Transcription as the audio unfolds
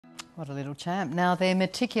What a little champ. Now, they're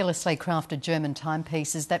meticulously crafted German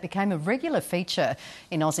timepieces that became a regular feature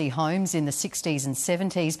in Aussie homes in the 60s and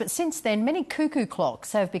 70s. But since then, many cuckoo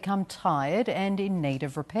clocks have become tired and in need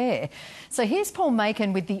of repair. So here's Paul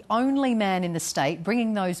Macon with the only man in the state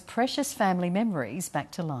bringing those precious family memories back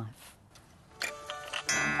to life.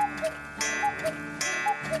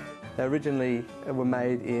 They originally were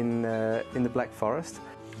made in the Black Forest.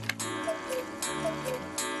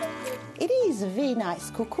 It is a very nice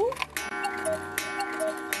cuckoo.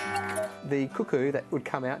 The cuckoo that would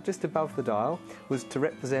come out just above the dial was to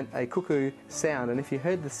represent a cuckoo sound, and if you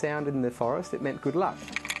heard the sound in the forest, it meant good luck.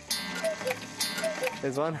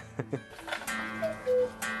 There's one.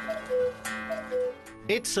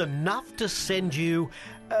 It's enough to send you,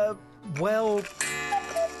 well...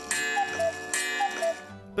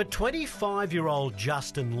 But 25-year-old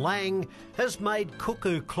Justin Lang has made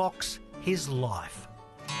cuckoo clocks his life.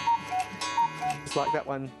 It's like that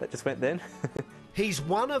one that just went then. He's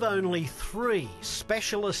one of only 3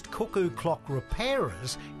 specialist cuckoo clock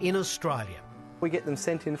repairers in Australia. We get them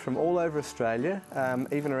sent in from all over Australia,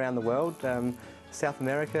 even around the world. South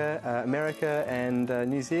America, America and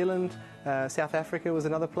New Zealand, South Africa was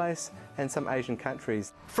another place, and some Asian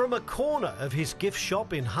countries. From a corner of his gift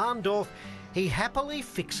shop in Hahndorf, he happily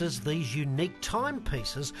fixes these unique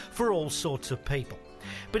timepieces for all sorts of people.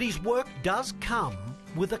 But his work does come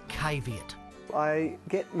with a caveat. I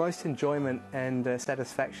get most enjoyment and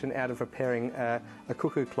satisfaction out of repairing a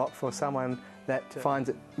cuckoo clock for someone that finds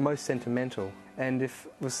it most sentimental. And if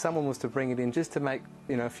someone was to bring it in just to make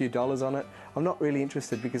a few dollars on it, I'm not really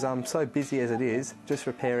interested because I'm so busy as it is, just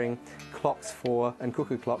repairing clocks and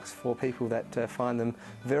cuckoo clocks for people that find them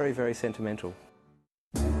very, very sentimental.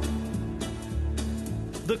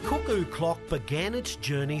 The cuckoo clock began its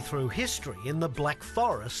journey through history in the Black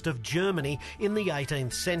Forest of Germany in the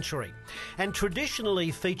 18th century and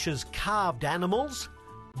traditionally features carved animals,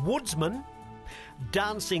 woodsmen,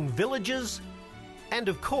 dancing villagers and,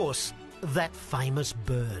 of course, that famous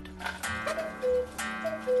bird.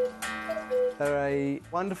 They're a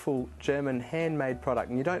wonderful German handmade product,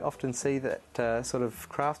 and you don't often see that sort of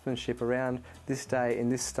craftsmanship around this day in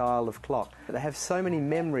this style of clock. They have so many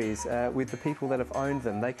memories with the people that have owned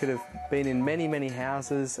them. They could have been in many, many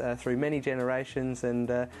houses through many generations,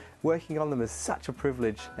 and working on them is such a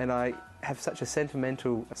privilege, and I have such a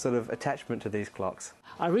sentimental sort of attachment to these clocks.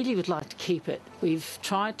 I really would like to keep it. We've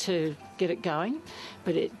tried to get it going,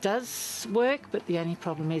 but it does work, but the only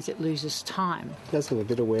problem is it loses time. It does have a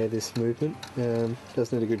bit of wear, this movement.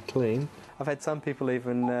 Does need a good clean. I've had some people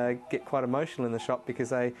even get quite emotional in the shop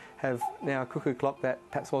because they have now a cuckoo clock that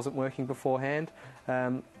perhaps wasn't working beforehand.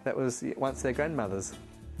 That was once their grandmother's.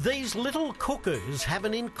 These little cuckoos have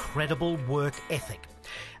an incredible work ethic.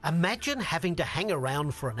 Imagine having to hang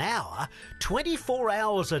around for an hour, 24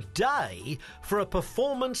 hours a day, for a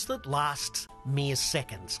performance that lasts mere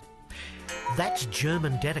seconds. That's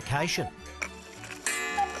German dedication.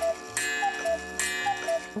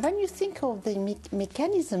 When you think of the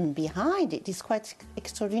mechanism behind it, it's quite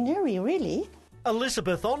extraordinary, really.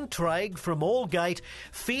 Elizabeth Ontraig from Aldgate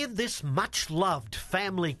feared this much-loved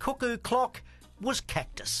family cuckoo clock was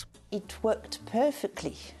cactus. It worked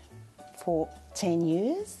perfectly for 10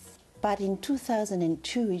 years, but in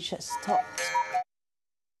 2002 it just stopped.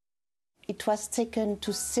 It was taken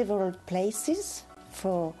to several places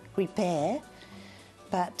for repair,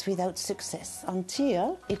 but without success,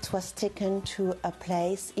 until it was taken to a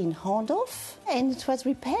place in Hahndorf and it was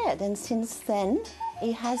repaired, and since then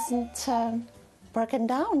it hasn't broken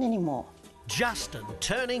down anymore. Justin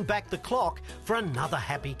turning back the clock for another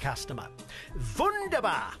happy customer.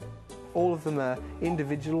 Wunderbar! All of them are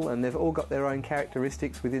individual and they've all got their own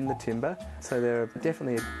characteristics within the timber, so they're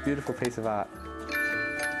definitely a beautiful piece of art.